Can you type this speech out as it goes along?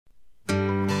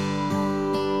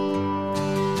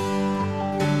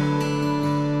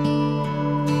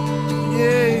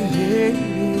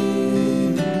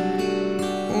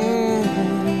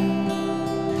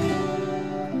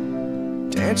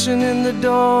dancing in the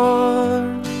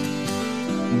dark,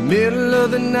 middle of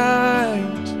the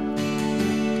night,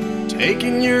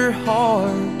 taking your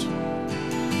heart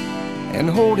and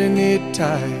holding it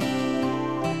tight.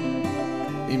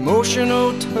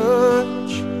 Emotional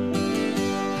touch,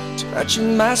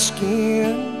 touching my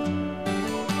skin,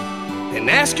 and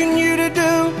asking you to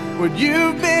do what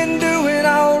you've been doing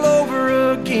all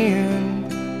over again.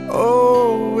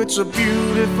 Oh, it's a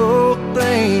beautiful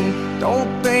thing.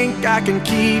 Don't think I can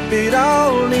keep it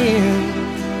all in.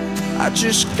 I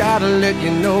just gotta let you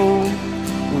know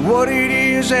what it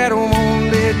is that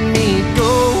won't let me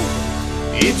go.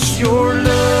 It's your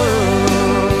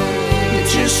love. It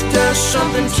just does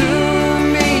something to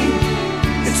me.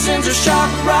 It sends a shock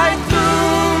right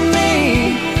through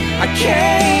me. I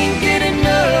can't get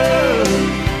enough.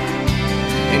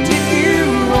 And if you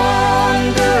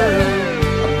wonder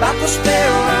about the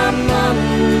spell I'm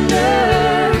under,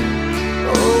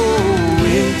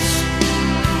 oh, it's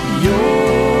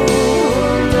your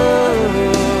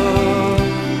love.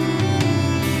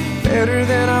 Better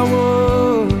than I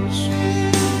was,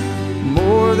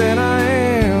 more than I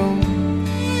am,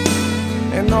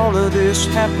 and all of this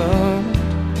happened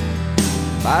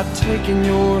by taking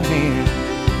your hand.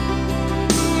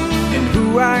 And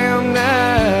who I am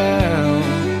now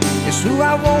is who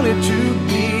I wanted to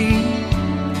be.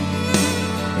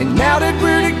 And now that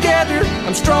we're together,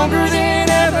 I'm stronger than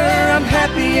ever. I'm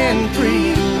happy and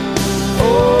free.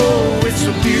 Oh, it's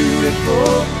a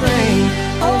beautiful thing.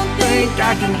 Don't think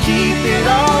I can keep it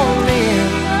all in.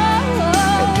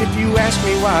 And if you ask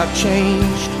me why I've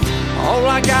changed, all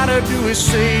I gotta do is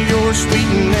say your sweet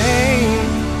name.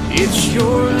 It's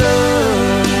your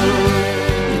love.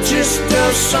 It just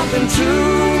does something to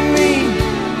me.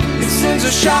 It sends a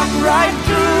shock right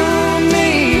through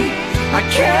me. I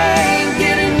can't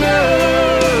get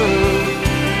enough.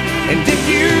 And if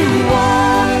you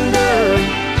wonder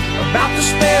about the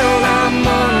spell I'm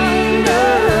under,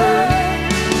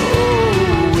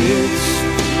 oh, it's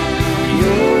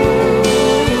your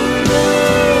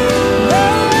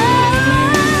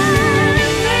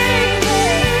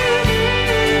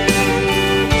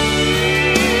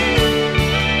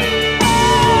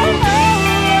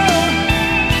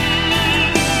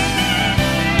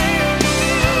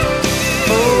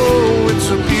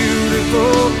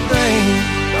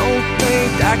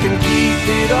I can keep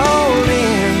it all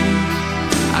in.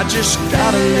 I just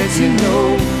gotta let you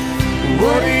know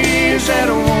what it is that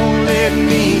won't let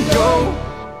me go.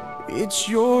 It's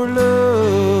your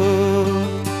love.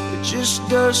 It just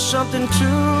does something to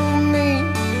me.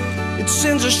 It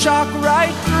sends a shock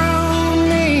right through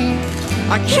me.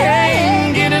 I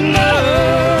can't get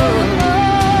enough.